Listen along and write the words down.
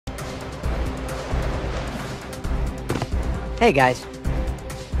Hey, guys.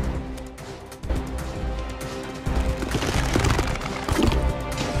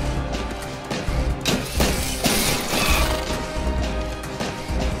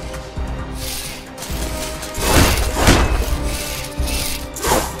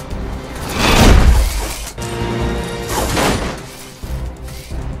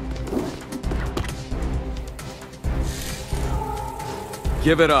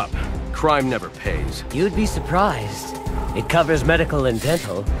 Give it up. Crime never pays. You'd be surprised. It covers medical and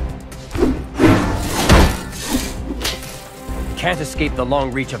dental. Can't escape the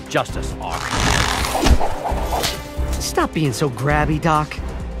long reach of justice, Ark. Stop being so grabby, Doc.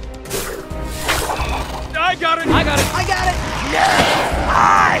 I got it! I got it! I got it!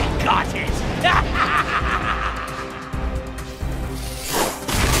 I got it!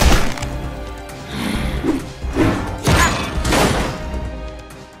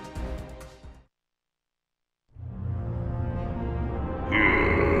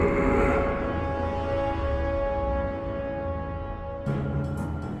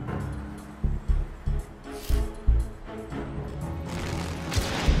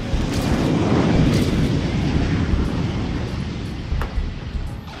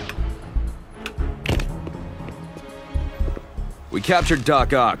 We captured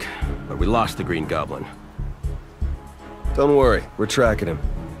Doc Ock, but we lost the Green Goblin. Don't worry, we're tracking him.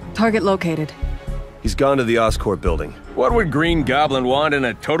 Target located. He's gone to the Oscorp building. What would Green Goblin want in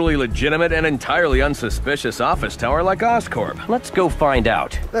a totally legitimate and entirely unsuspicious office tower like Oscorp? Let's go find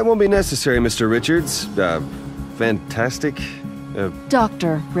out. That won't be necessary, Mr. Richards. Fantastic.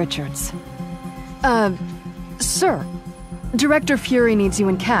 Dr. Richards. Sir. Director Fury needs you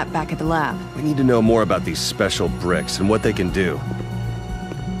and Kat back at the lab. We need to know more about these special bricks and what they can do.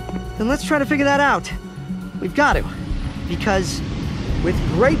 Then let's try to figure that out. We've got to. Because with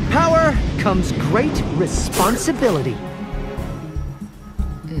great power comes great responsibility.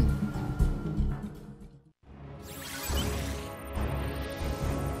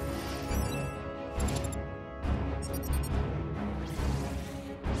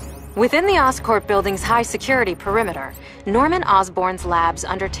 Within the Oscorp building's high-security perimeter, Norman Osborn's labs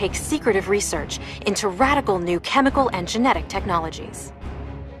undertake secretive research into radical new chemical and genetic technologies.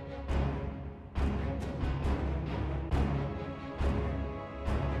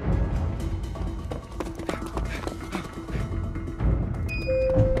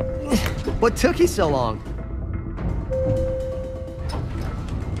 What took you so long?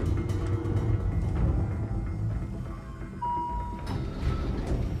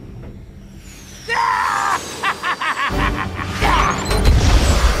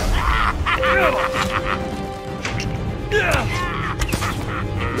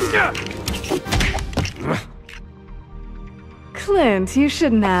 Clint, you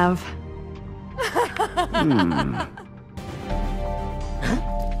shouldn't have.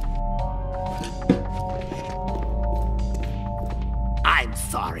 I'm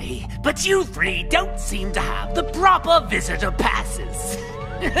sorry, but you three don't seem to have the proper visitor passes.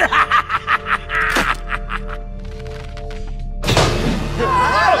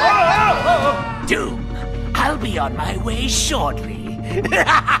 Doom, I'll be on my way shortly.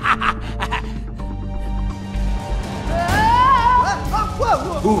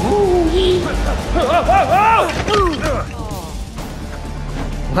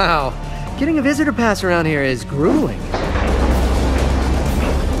 Wow, getting a visitor pass around here is grueling.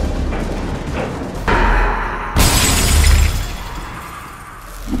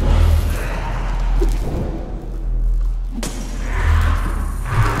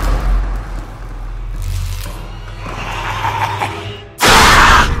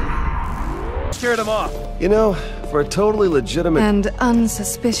 Scared him off. You know, for a totally legitimate... And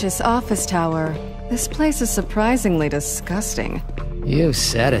unsuspicious office tower. This place is surprisingly disgusting. You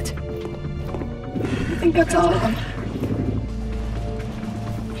said it. I think that's all of them.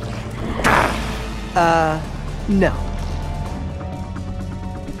 No.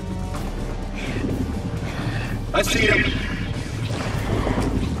 I see him.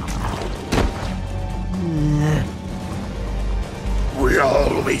 We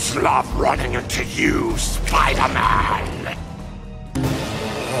always love running into you, Spiderman!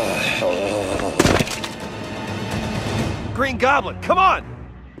 Green Goblin, come on!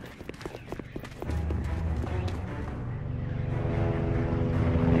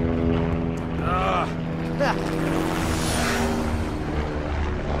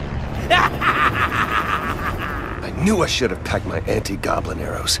 I knew I should have packed my anti-goblin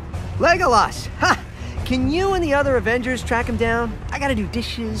arrows. Legolas! Ha! Can you and the other Avengers track him down? I gotta do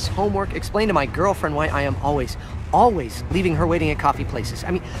dishes, homework, explain to my girlfriend why I am always leaving her waiting at coffee places.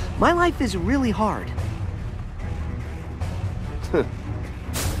 I mean, my life is really hard.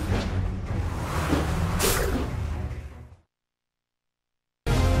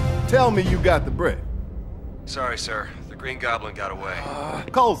 Tell me you got the bread. Sorry, sir. The Green Goblin got away.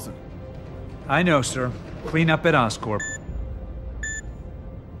 Coulson. I know, sir. Clean up at Oscorp.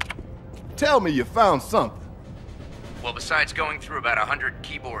 Tell me you found something. Well, besides going through about 100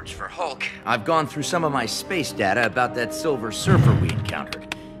 keyboards for Hulk, I've gone through some of my space data about that Silver Surfer we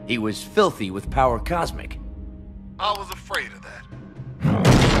encountered. He was filthy with power cosmic. I was afraid of that.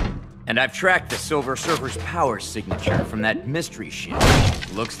 And I've tracked the Silver Surfer's power signature from that mystery ship.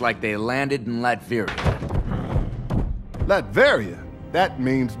 Looks like they landed in Latveria. Latveria? That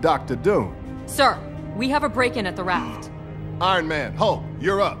means Dr. Doom. Sir, we have a break-in at the raft. Iron Man, Hulk,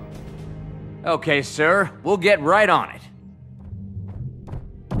 you're up. Okay, sir. We'll get right on it.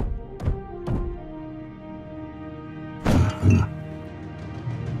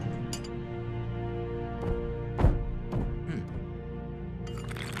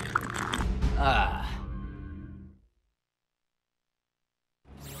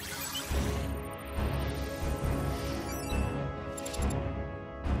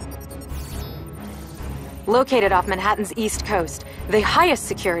 Located off Manhattan's East Coast, the highest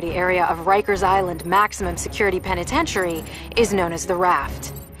security area of Rikers Island Maximum Security Penitentiary is known as the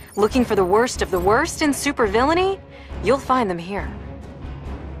Raft. Looking for the worst of the worst in supervillainy? You'll find them here.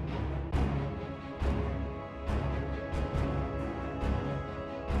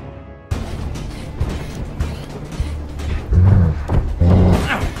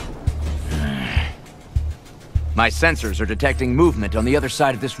 My sensors are detecting movement on the other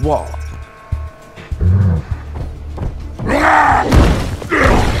side of this wall.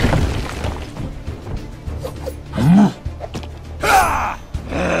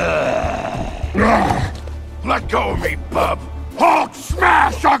 Let go of me, bub! Hulk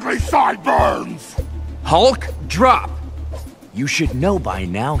smash ugly sideburns! Hulk, drop! You should know by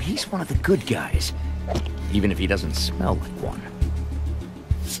now he's one of the good guys. Even if he doesn't smell like one.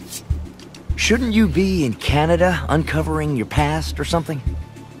 Shouldn't you be in Canada uncovering your past or something?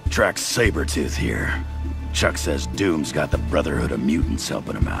 Track Sabretooth here. Chuck says Doom's got the Brotherhood of Mutants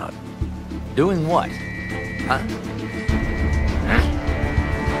helping him out. Doing what? Huh?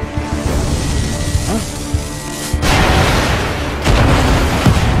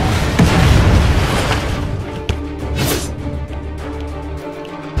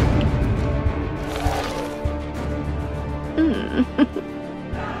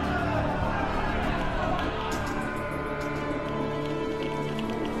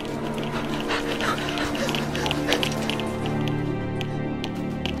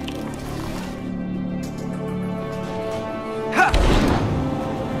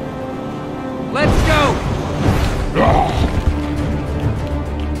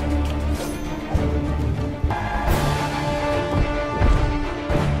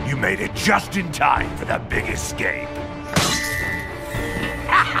 Just in time for the big escape.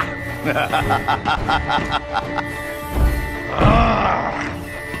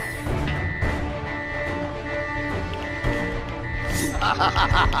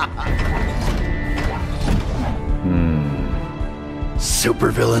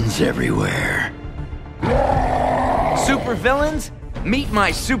 Supervillains everywhere. Supervillains? Meet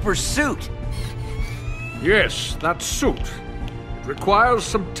my super suit. Yes, that suit. It requires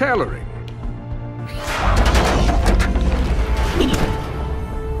some tailoring.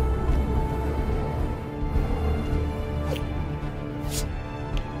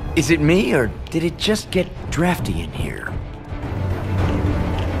 Is it me, or did it just get drafty in here?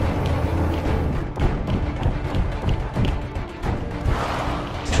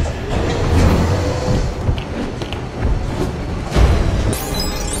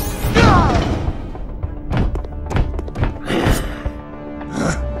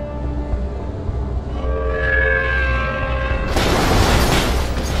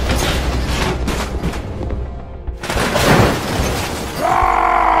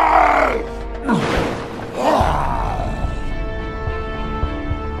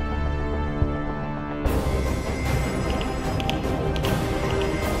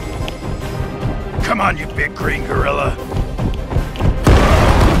 Come on, you big green gorilla.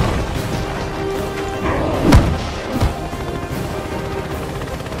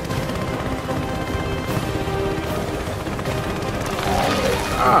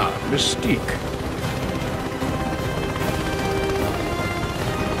 Ah, Mystique.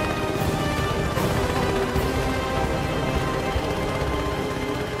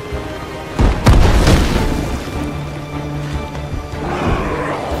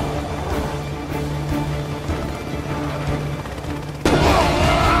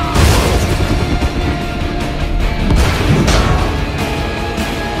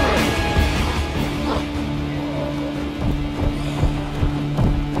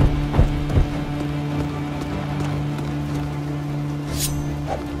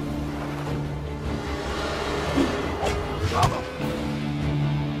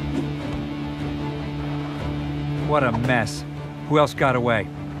 What a mess. Who else got away?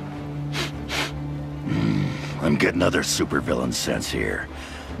 I'm getting other supervillain sense here.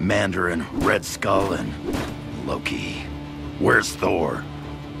 Mandarin, Red Skull, and Loki. Where's Thor?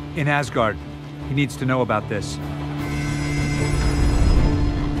 In Asgard. He needs to know about this.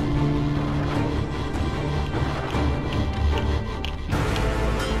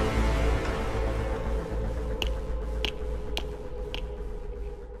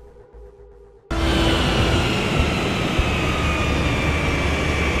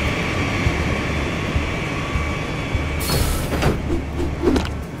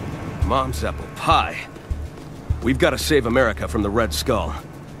 Mom's apple pie. We've got to save America from the Red Skull.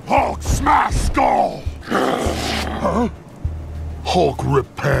 Hulk smash skull! Huh? Hulk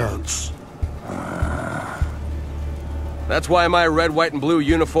rip pants. That's why my red, white, and blue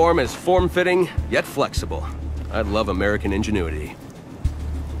uniform is form-fitting, yet flexible. I love American ingenuity.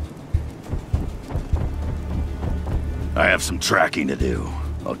 I have some tracking to do.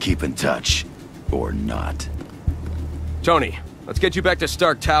 I'll keep in touch. Or not. Tony, let's get you back to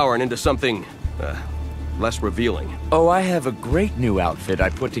Stark Tower and into something, less revealing. Oh, I have a great new outfit I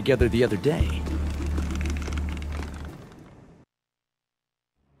put together the other day.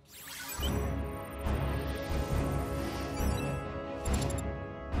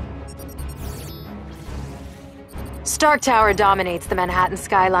 Stark Tower dominates the Manhattan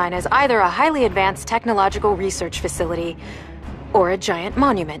skyline as either a highly advanced technological research facility or a giant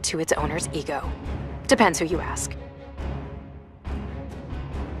monument to its owner's ego. Depends who you ask.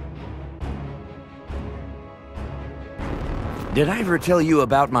 Did I ever tell you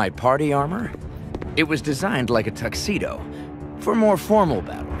about my party armor? It was designed like a tuxedo, for more formal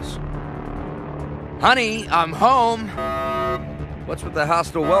battles. Honey, I'm home! What's with the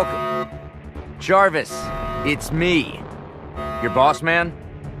hostile welcome? Jarvis, it's me. Your boss man?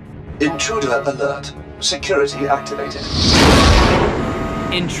 Intruder alert. Security activated.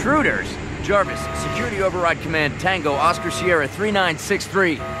 Intruders? Jarvis, Security Override Command Tango Oscar Sierra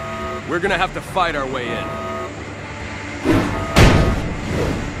 3963. We're gonna have to fight our way in.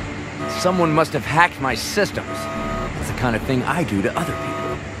 Someone must have hacked my systems. That's the kind of thing I do to other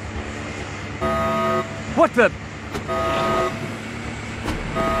people. What the...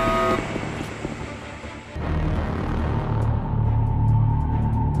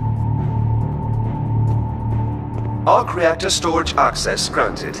 Arc reactor storage access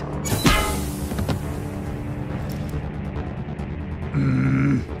granted.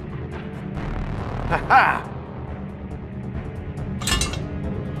 Ha-ha!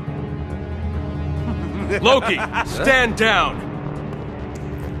 Loki, stand down!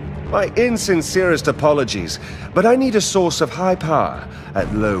 My insincerest apologies, but I need a source of high power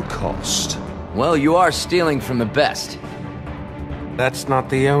at low cost. Well, you are stealing from the best. That's not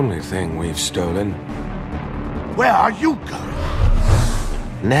the only thing we've stolen. Where are you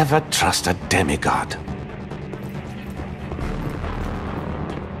going? Never trust a demigod.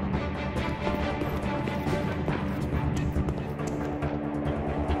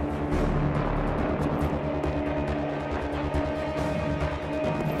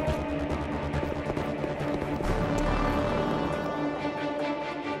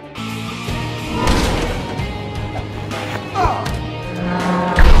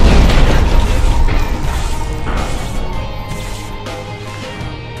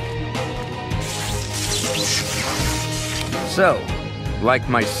 So, like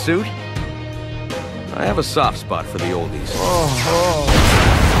my suit? I have a soft spot for the oldies.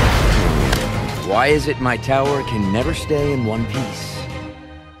 Why is it my tower can never stay in one piece?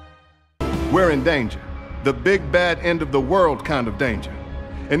 We're in danger. The big bad end of the world kind of danger.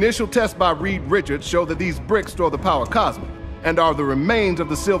 Initial tests by Reed Richards show that these bricks store the power cosmic and are the remains of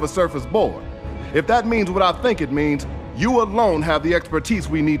the Silver Surfer's board. If that means what I think it means, you alone have the expertise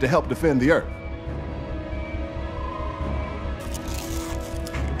we need to help defend the Earth.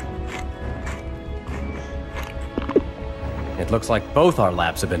 It looks like both our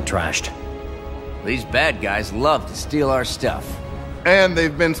labs have been trashed. These bad guys love to steal our stuff. And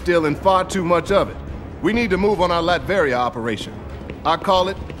they've been stealing far too much of it. We need to move on our Latveria operation. I call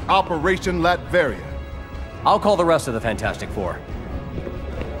it Operation Latveria. I'll call the rest of the Fantastic Four.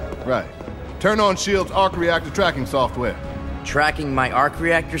 Right. Turn on S.H.I.E.L.D.'s arc reactor tracking software. Tracking my arc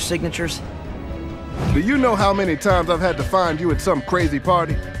reactor signatures? Do you know how many times I've had to find you at some crazy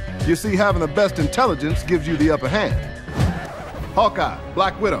party? You see, having the best intelligence gives you the upper hand. Hawkeye,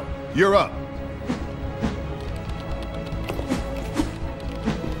 Black Widow, you're up.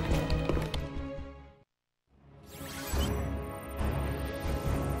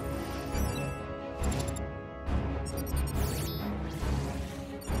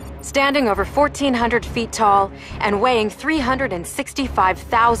 Standing over 1,400 feet tall and weighing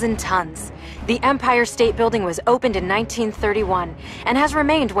 365,000 tons, the Empire State Building was opened in 1931 and has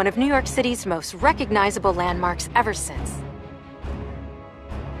remained one of New York City's most recognizable landmarks ever since.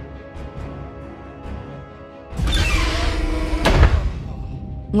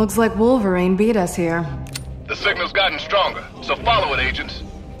 Looks like Wolverine beat us here. The signal's gotten stronger, so follow it, agents.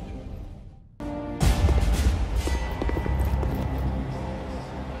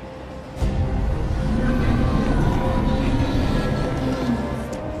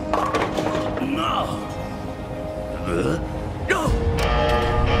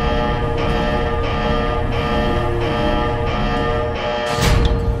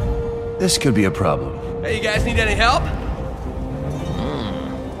 This could be a problem. Hey, you guys need any help?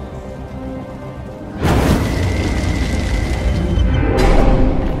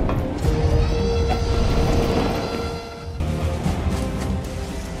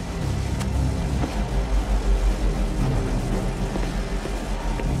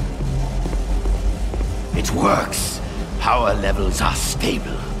 It works. Power levels are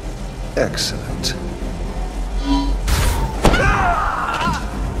stable. Excellent.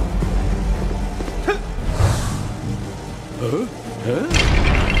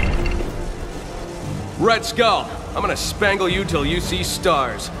 Red Skull, I'm gonna spangle you till you see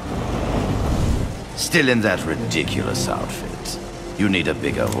stars. Still in that ridiculous outfit. You need a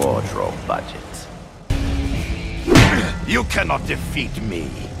bigger wardrobe budget. You cannot defeat me.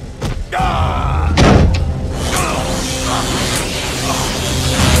 I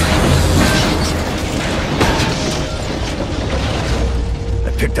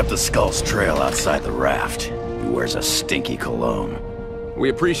picked up the Skull's trail outside the raft. He wears a stinky cologne. We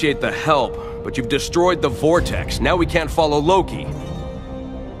appreciate the help, but you've destroyed the vortex. Now we can't follow Loki.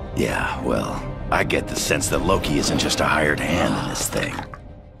 Yeah, well, I get the sense that Loki isn't just a hired hand in this thing.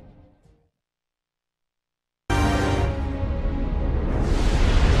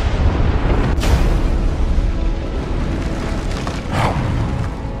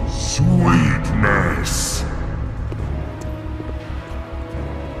 Sweetness.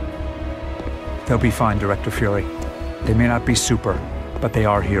 They'll be fine, Director Fury. They may not be super, but they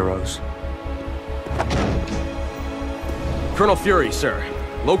are heroes. Colonel Fury, sir.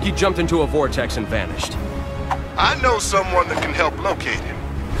 Loki jumped into a vortex and vanished. I know someone that can help locate him.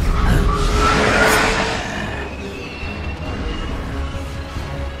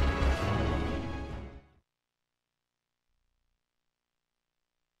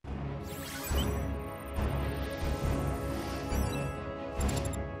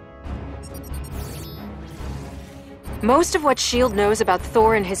 Most of what S.H.I.E.L.D. knows about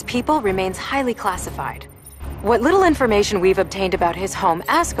Thor and his people remains highly classified. What little information we've obtained about his home,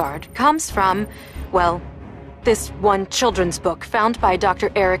 Asgard, comes from, well, this one children's book found by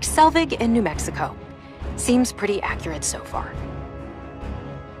Dr. Eric Selvig in New Mexico. Seems pretty accurate so far.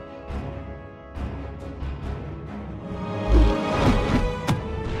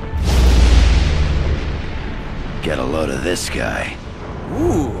 Get a load of this guy.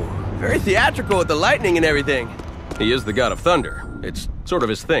 Ooh, very theatrical with the lightning and everything. He is the god of thunder. It's sort of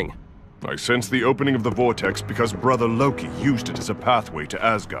his thing. I sense the opening of the vortex because Brother Loki used it as a pathway to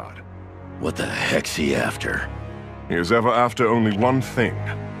Asgard. What the heck's he after? He is ever after only one thing.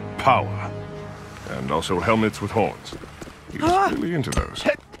 Power. And also helmets with horns. He's really into those.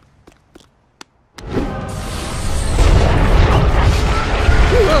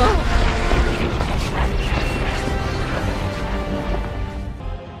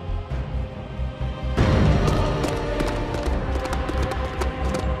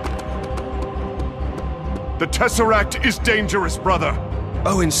 The Tesseract is dangerous, brother.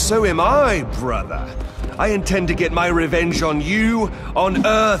 Oh, and so am I, brother. I intend to get my revenge on you, on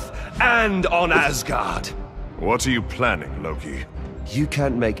Earth, and on Asgard. What are you planning, Loki? You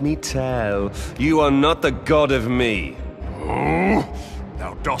can't make me tell. You are not the god of me. Oh,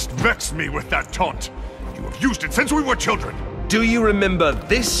 thou dost vex me with that taunt. You have used it since we were children. Do you remember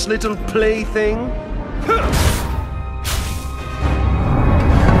this little plaything?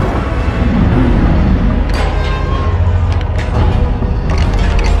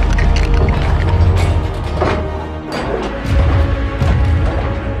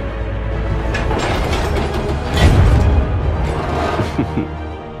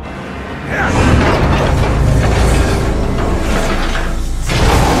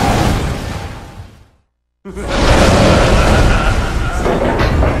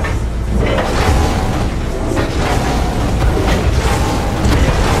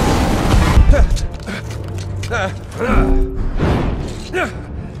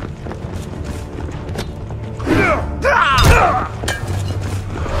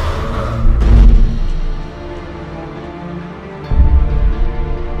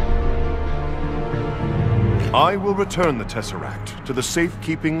 I will return the Tesseract to the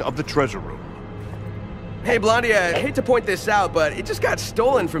safekeeping of the treasure room. Hey, Blondie, I hate to point this out, but it just got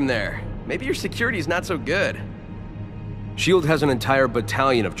stolen from there. Maybe your security's not so good. S.H.I.E.L.D. has an entire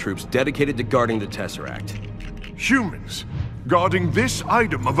battalion of troops dedicated to guarding the Tesseract. Humans guarding this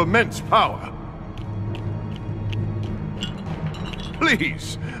item of immense power.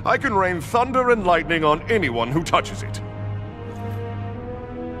 Please, I can rain thunder and lightning on anyone who touches it.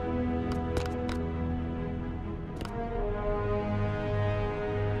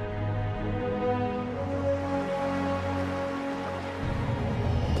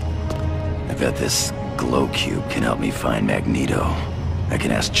 I bet this glow cube can help me find Magneto. I can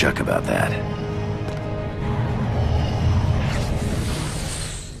ask Chuck about that.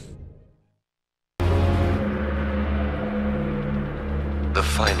 The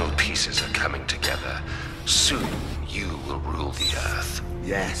final pieces are coming together. Soon, you will rule the Earth.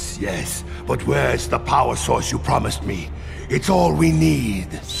 Yes, yes. But where's the power source you promised me? It's all we need.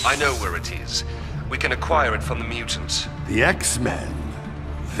 I know where it is. We can acquire it from the mutants. The X-Men?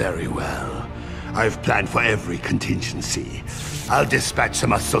 Very well. I've planned for every contingency. I'll dispatch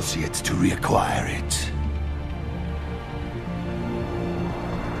some associates to reacquire it.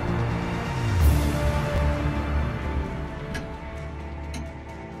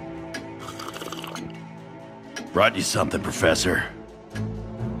 Brought you something, Professor.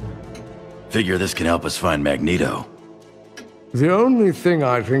 Figure this can help us find Magneto. The only thing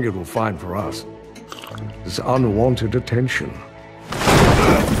I think it will find for us is unwanted attention.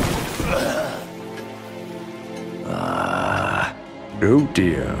 Oh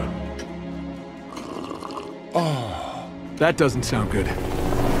dear. Oh, that doesn't sound good.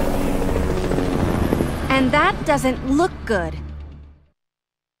 And that doesn't look good.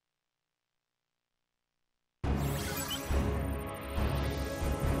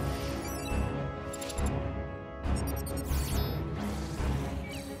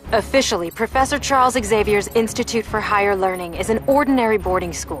 Officially, Professor Charles Xavier's Institute for Higher Learning is an ordinary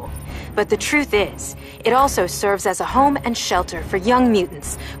boarding school. But the truth is, it also serves as a home and shelter for young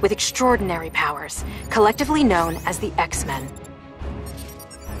mutants with extraordinary powers, collectively known as the X-Men.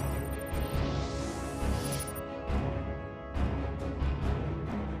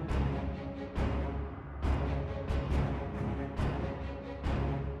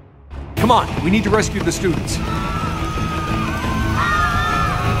 Come on, we need to rescue the students.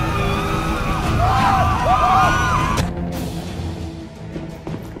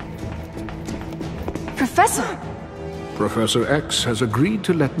 Professor! Professor X has agreed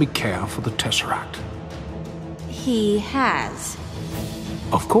to let me care for the Tesseract. He has.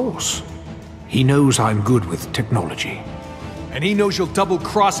 Of course. He knows I'm good with technology. And he knows you'll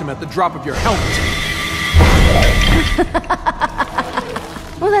double-cross him at the drop of your helmet.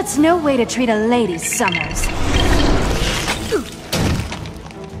 Well, that's no way to treat a lady, Summers.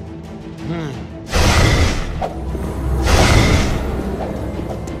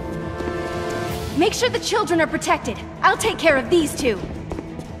 Make sure the children are protected. I'll take care of these two.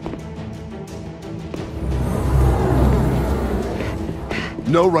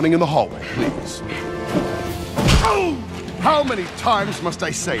 No running in the hallway, please. Oh! How many times must I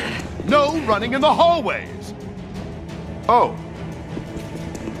say it? No running in the hallways! Oh.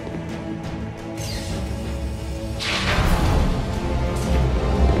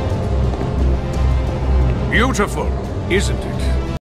 Beautiful, isn't it?